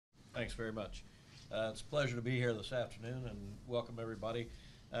Thanks very much. It's a pleasure to be here this afternoon and welcome everybody.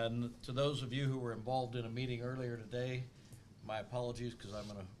 And to those of you who were involved in a meeting earlier today, my apologies because I'm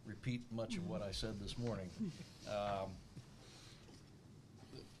going to repeat much of what I said this morning.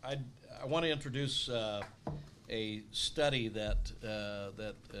 I want to introduce a study that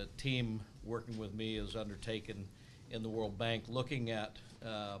a team working with me has undertaken in the World Bank, looking at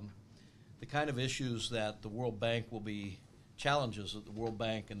the kind of issues that the World Bank will be challenges that the World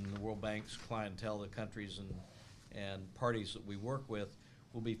Bank and the World Bank's clientele, the countries and parties that we work with,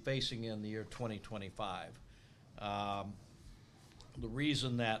 will be facing in the year 2025. The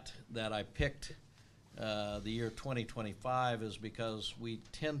reason that I picked the year 2025 is because we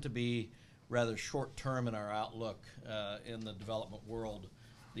tend to be rather short-term in our outlook in the development world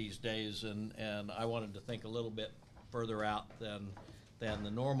these days, and I wanted to think a little bit further out than the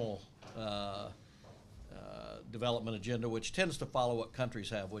normal development agenda, which tends to follow what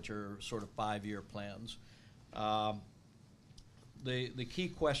countries have, which are sort of 5-year plans. The key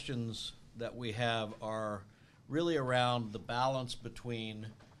questions that we have are really around the balance between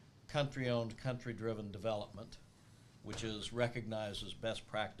country-owned, country-driven development, which is recognized as best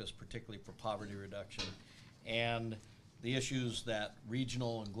practice, particularly for poverty reduction, and the issues that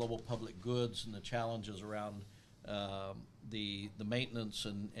regional and global public goods and the challenges around the maintenance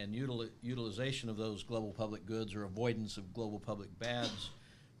and utilization of those global public goods or avoidance of global public bads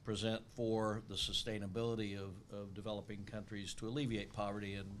present for the sustainability of developing countries to alleviate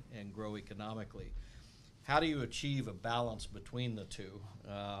poverty and grow economically. How do you achieve a balance between the two?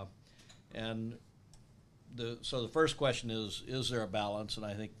 So the first question is there a balance? And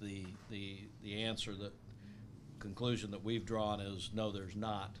I think the answer, the conclusion that we've drawn is no, there's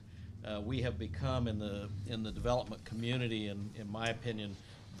not. We have become in the development community, in my opinion,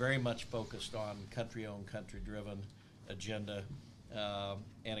 very much focused on country-owned, country-driven agenda,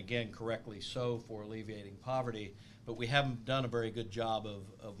 and again, correctly so for alleviating poverty. But we haven't done a very good job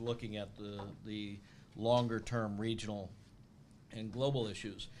of looking at the longer-term regional and global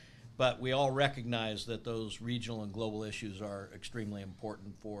issues. But we all recognize that those regional and global issues are extremely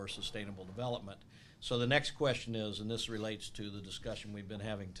important for sustainable development. So the next question is, and this relates to the discussion we've been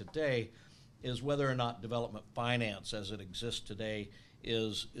having today, is whether or not development finance as it exists today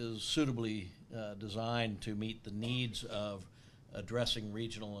is suitably designed to meet the needs of addressing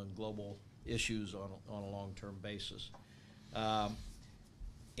regional and global issues on a long-term basis.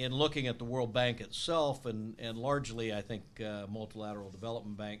 In looking at the World Bank itself, and largely I think multilateral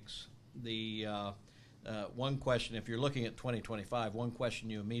development banks, the one question, if you're looking at 2025, one question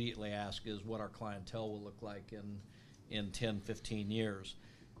you immediately ask is what our clientele will look like in 10, 15 years.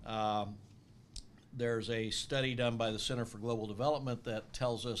 There's a study done by the Center for Global Development that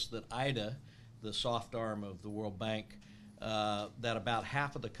tells us that IDA, the soft arm of the World Bank, that about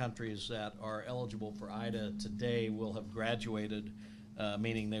half of the countries that are eligible for IDA today will have graduated,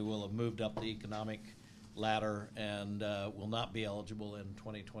 meaning they will have moved up the economic ladder and will not be eligible in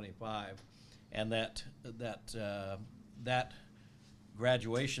 2025. And that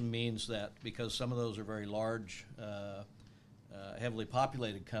graduation means that because some of those are very large, heavily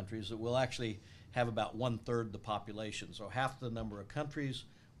populated countries, that we'll actually have about 1/3 the population. So half the number of countries,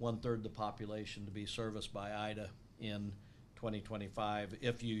 1/3 the population to be serviced by IDA in 2025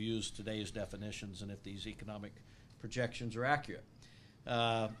 if you use today's definitions and if these economic projections are accurate.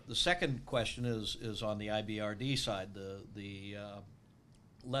 The second question is on the IBRD side, the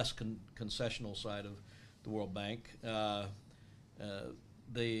less concessional side of the World Bank.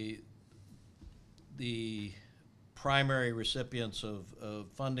 The primary recipients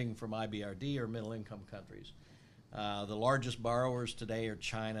of funding from IBRD are middle-income countries. The largest borrowers today are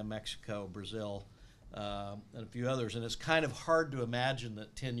China, Mexico, Brazil, and a few others. And it's kind of hard to imagine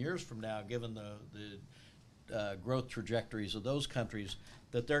that 10 years from now, given the growth trajectories of those countries,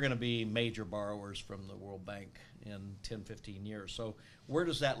 that they're going to be major borrowers from the World Bank in 10, 15 years. So where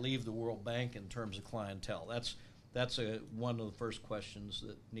does that leave the World Bank in terms of clientele? That's one of the first questions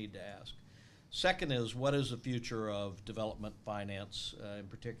that need to ask. Second is, what is the future of development finance, in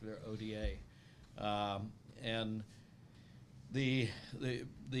particular ODA? And the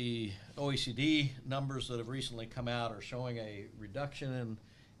OECD numbers that have recently come out are showing a reduction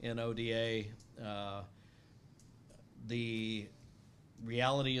in ODA. The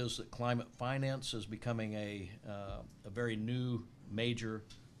reality is that climate finance is becoming a very new major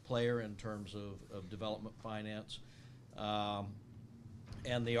player in terms of development finance.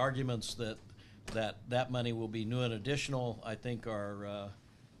 And the arguments that money will be new and additional, I think, are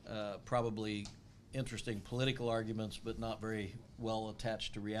probably interesting political arguments, but not very well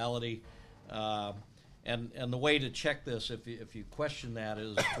attached to reality. And the way to check this, if you question that,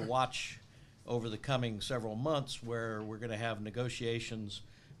 is to watch over the coming several months where we're going to have negotiations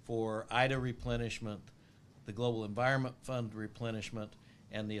for IDA replenishment, the Global Environment Fund replenishment,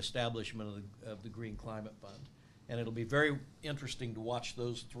 and the establishment of the Green Climate Fund. And it'll be very interesting to watch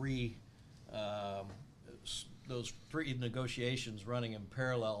those three negotiations running in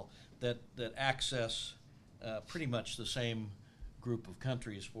parallel that access pretty much the same group of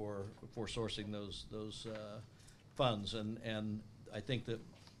countries for sourcing those funds. And I think that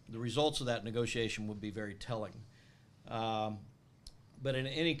the results of that negotiation would be very telling. But in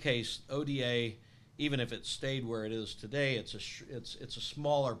any case, ODA, even if it stayed where it is today, it's a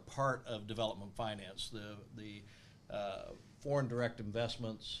smaller part of development finance. The foreign direct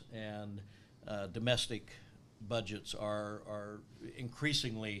investments and domestic budgets are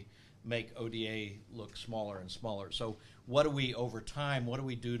increasingly make ODA look smaller and smaller. So what do we, over time, what do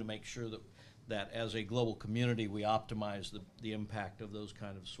we do to make sure that as a global community we optimize the impact of those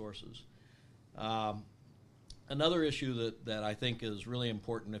kind of sources? Another issue that I think is really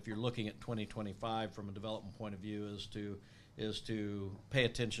important if you're looking at 2025 from a development point of view is to pay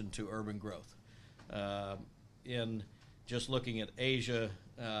attention to urban growth. In just looking at Asia,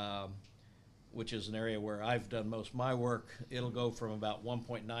 which is an area where I've done most of my work, it'll go from about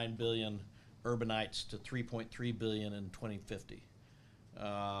 1.9 billion urbanites to 3.3 billion in 2050.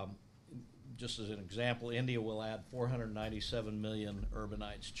 Just as an example, India will add 497 million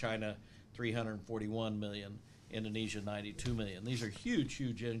urbanites, China 341 million, Indonesia 92 million. These are huge,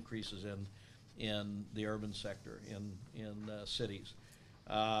 huge increases in the urban sector, in cities.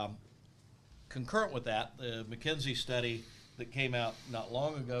 Concurrent with that, the McKinsey study that came out not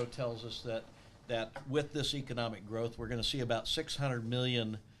long ago tells us that with this economic growth, we're going to see about 600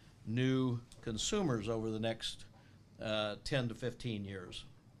 million new consumers over the next 10 to 15 years.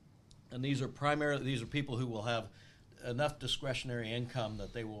 And these are people who will have enough discretionary income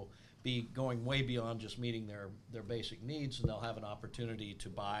that they will be going way beyond just meeting their basic needs, and they'll have an opportunity to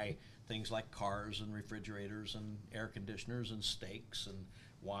buy things like cars and refrigerators and air conditioners and steaks and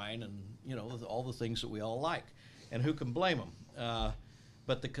wine and all the things that we all like. And who can blame them?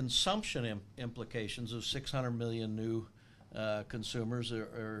 But the consumption implications of 600 million new consumers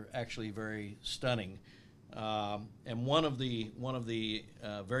are actually very stunning. And one of the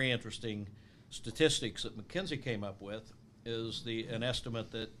very interesting statistics that McKinsey came up with is an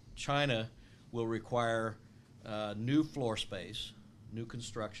estimate that China will require new floor space, new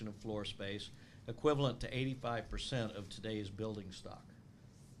construction of floor space, equivalent to 85% of today's building stock.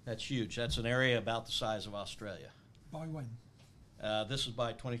 That's huge. That's an area about the size of Australia. By when? This is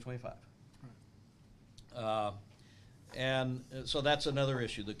by 2025. Right. And so that's another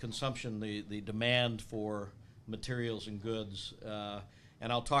issue, the consumption, the demand for materials and goods.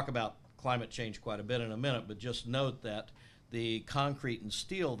 And I'll talk about climate change quite a bit in a minute, but just note that the concrete and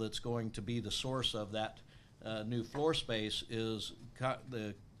steel that's going to be the source of that new floor space is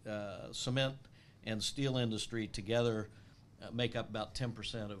the cement and steel industry together make up about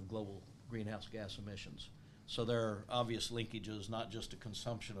 10% of global greenhouse gas emissions. So there are obvious linkages, not just to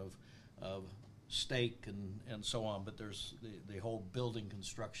consumption of steak and so on, but there's the whole building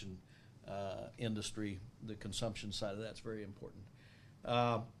construction industry. The consumption side of that's very important.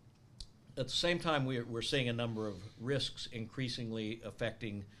 At the same time, we're seeing a number of risks increasingly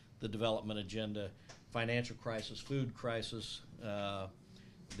affecting the development agenda: financial crisis, food crisis,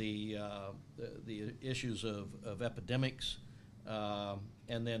 the issues of epidemics,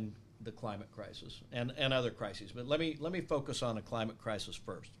 and then the climate crisis and other crises. But let me focus on the climate crisis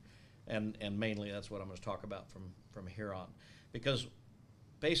first, and mainly that's what I'm going to talk about from here on, because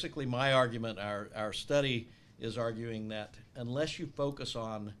basically my argument, our study is arguing that unless you focus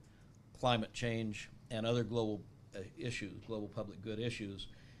on climate change and other global issues, global public good issues,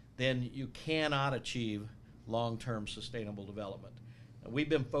 then you cannot achieve long-term sustainable development. We've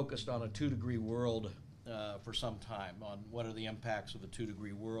been focused on a 2-degree world for some time, on what are the impacts of a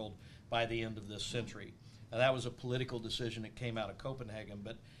 2-degree world by the end of this century. Now, that was a political decision that came out of Copenhagen,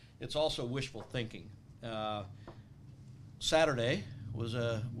 but it's also wishful thinking. Saturday was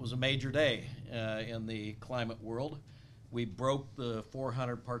a major day in the climate world. We broke the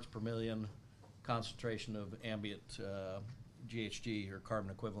 400 parts per million concentration of ambient GHG, or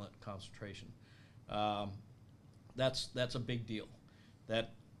carbon equivalent concentration. That's a big deal.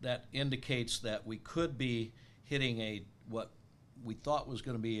 That indicates that we could be hitting what we thought was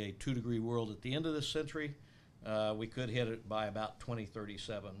going to be a 2-degree world at the end of this century. We could hit it by about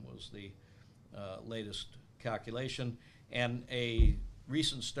 2037 was the latest calculation. And a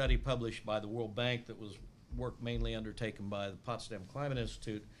recent study published by the World Bank that was work mainly undertaken by the Potsdam Climate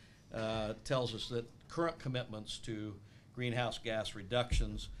Institute tells us that current commitments to greenhouse gas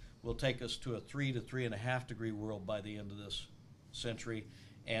reductions will take us to a 3 to 3.5 degree world by the end of this century.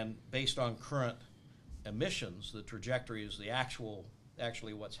 And based on current emissions, the trajectory is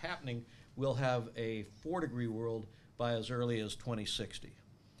actually what's happening. We'll have a 4 degree world by as early as 2060.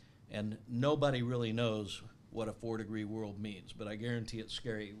 And nobody really knows what a 4 degree world means, but I guarantee it's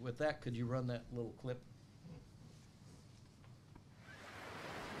scary. With that, could you run that little clip?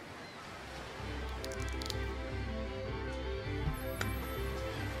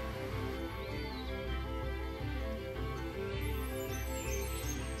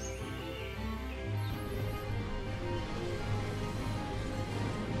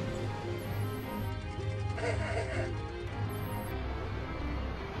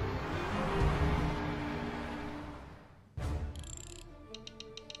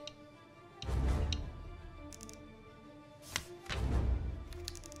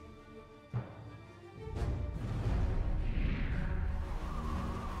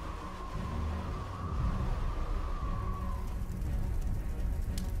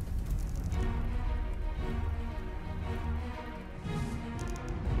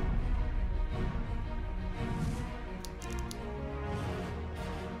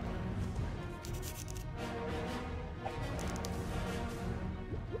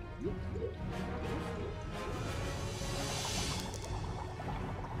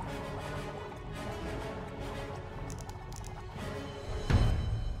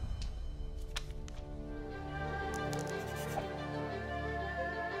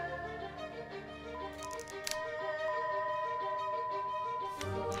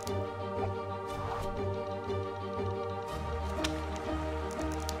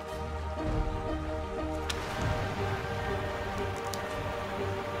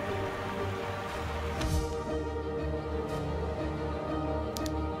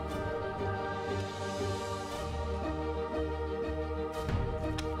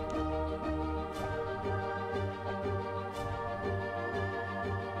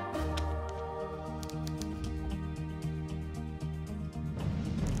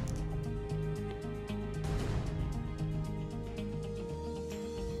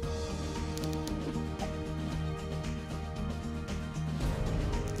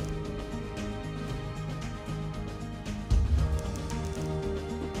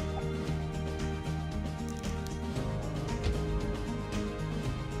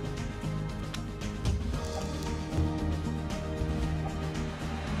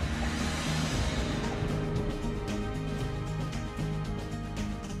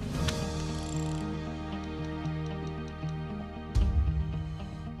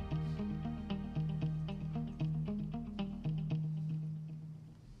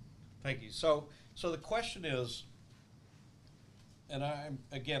 Thank you. So the question is, and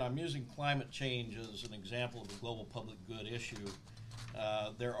I'm using climate change as an example of a global public good issue.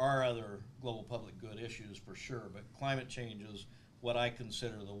 There are other global public good issues for sure, but climate change is what I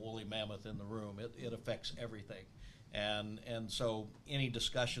consider the woolly mammoth in the room. It affects everything, and so any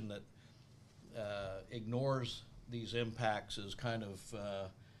discussion that ignores these impacts is kind of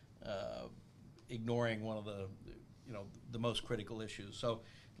ignoring one of the most critical issues. So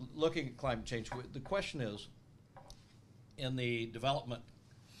looking at climate change, the question is, in the development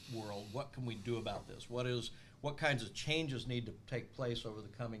world, what can we do about this? What kinds of changes need to take place over the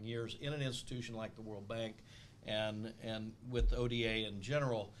coming years in an institution like the World Bank and with ODA in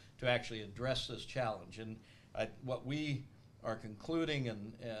general to actually address this challenge? And what we are concluding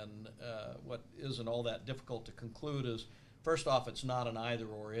and what isn't all that difficult to conclude is, first off, it's not an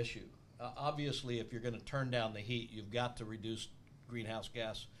either-or issue. Obviously, if you're going to turn down the heat, you've got to reduce greenhouse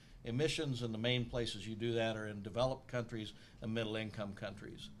gas emissions, and the main places you do that are in developed countries and middle-income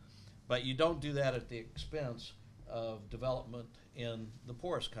countries. But you don't do that at the expense of development in the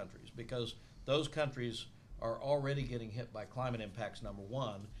poorest countries, because those countries are already getting hit by climate impacts, number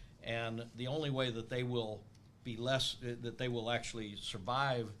one, and the only way that they will actually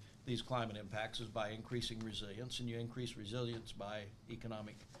survive these climate impacts is by increasing resilience, and you increase resilience by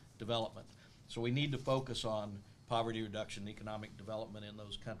economic development. So we need to focus on poverty reduction, economic development in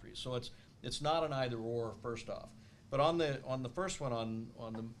those countries. So it's not an either or, first off. But on the first one,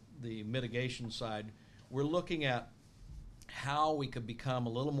 on the mitigation side, we're looking at how we could become a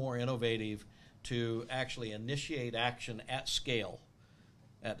little more innovative to actually initiate action at scale,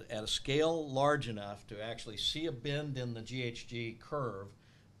 at a scale large enough to actually see a bend in the GHG curve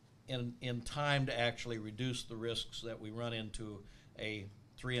in time to actually reduce the risks that we run into a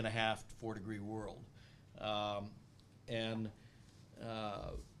 3.5 to 4 degree world.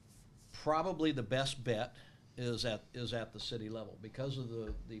 Probably the best bet is at the city level because of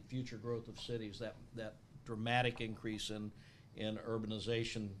the future growth of cities. That dramatic increase in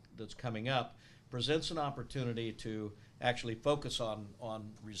urbanization that's coming up presents an opportunity to actually focus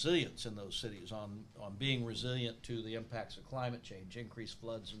on resilience in those cities, on being resilient to the impacts of climate change, increased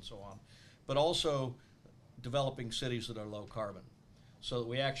floods, and so on, but also developing cities that are low carbon, so that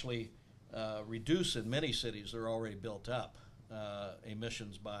we actually reduce in many cities that are already built up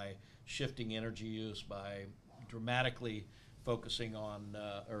emissions by shifting energy use, by dramatically focusing on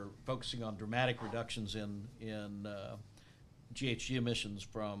dramatic reductions in GHG emissions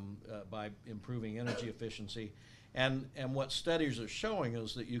by improving energy efficiency. And what studies are showing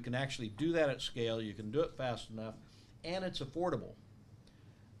is that you can actually do that at scale, you can do it fast enough, and it's affordable.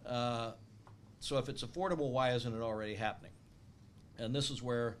 So if it's affordable, why isn't it already happening? And this is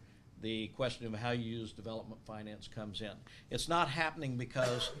where the question of how you use development finance comes in. It's not happening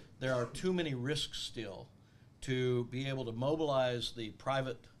because there are too many risks still to be able to mobilize the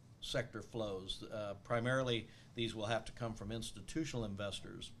private sector flows. Primarily, these will have to come from institutional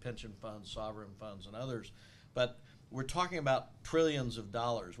investors, pension funds, sovereign funds, and others. But we're talking about trillions of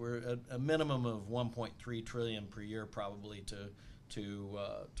dollars. We're at a minimum of 1.3 trillion per year, probably, to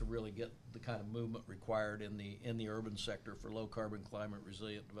really get the kind of movement required in the urban sector for low carbon, climate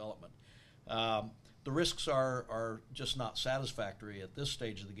resilient development. The risks are just not satisfactory at this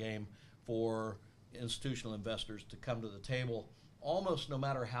stage of the game for institutional investors to come to the table, almost no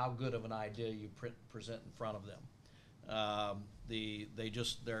matter how good of an idea you present in front of them.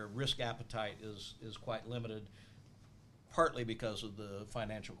 Their risk appetite is quite limited, partly because of the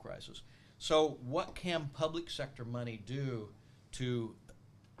financial crisis. So what can public sector money do to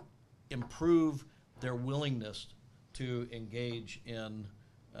improve their willingness to engage in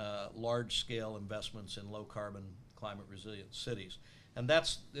large-scale investments in low-carbon, climate-resilient cities? And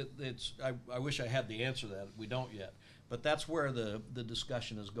I wish I had the answer to that. We don't yet. But that's where the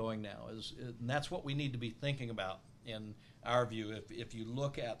discussion is going now. And that's what we need to be thinking about, in our view. If you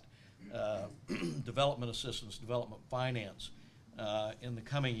look at development assistance, development finance in the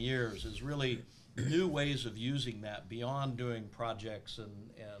coming years, is really new ways of using that beyond doing projects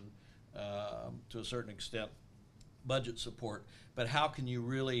and to a certain extent budget support, but how can you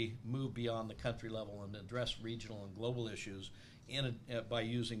really move beyond the country level and address regional and global issues by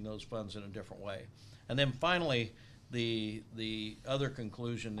using those funds in a different way. And then finally, the other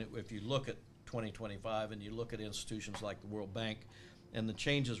conclusion, if you look at 2025 and you look at institutions like the World Bank and the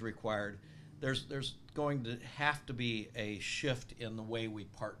changes required, there's going to have to be a shift in the way we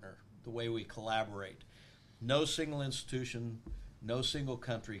partner, the way we collaborate. No single institution, no single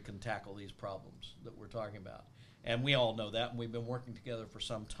country can tackle these problems that we're talking about. And we all know that, and we've been working together for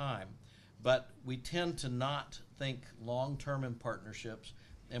some time. But we tend to not think long-term in partnerships,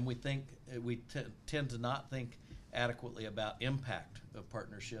 and we tend to not think adequately about impact of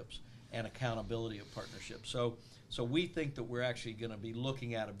partnerships and accountability of partnerships. So we think that we're actually going to be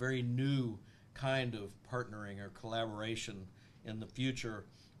looking at a very new kind of partnering or collaboration in the future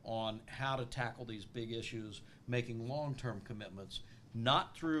on how to tackle these big issues, making long-term commitments,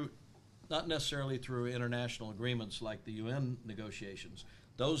 not necessarily through international agreements like the UN negotiations.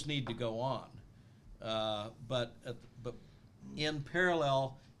 Those need to go on, but in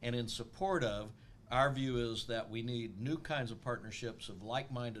parallel and in support of, our view is that we need new kinds of partnerships of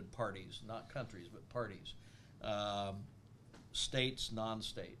like-minded parties, not countries, but parties, states,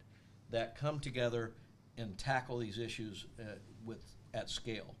 non-state, that come together and tackle these issues at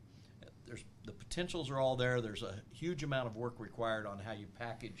scale. The potentials are all there. There's a huge amount of work required on how you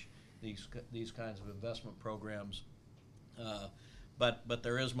package these kinds of investment programs, but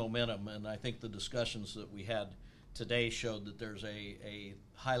there is momentum, and I think the discussions that we had today showed that there's a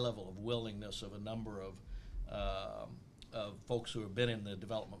high level of willingness of a number of folks who have been in the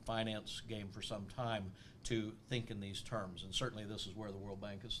development finance game for some time to think in these terms, and certainly this is where the World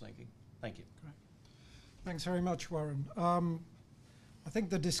Bank is thinking. Thank you. Great. Thanks very much, Warren. I think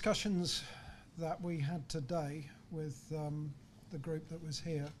the discussions that we had today with the group that was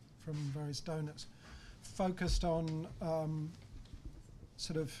here from various donors focused on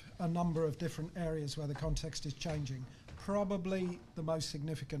sort of a number of different areas where the context is changing. Probably the most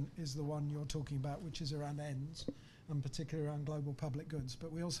significant is the one you're talking about, which is around ends, and particularly around global public goods.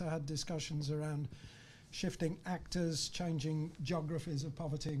 But we also had discussions around shifting actors, changing geographies of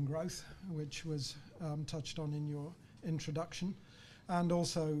poverty and growth, which was touched on in your introduction, and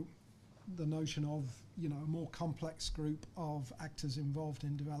also the notion of, you know, a more complex group of actors involved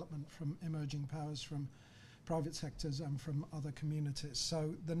in development, from emerging powers, from private sectors, and from other communities.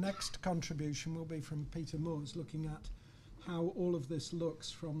 So the next contribution will be from Peter Moores, looking at how all of this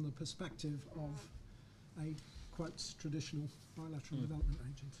looks from the perspective of a quotes traditional bilateral development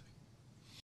agency.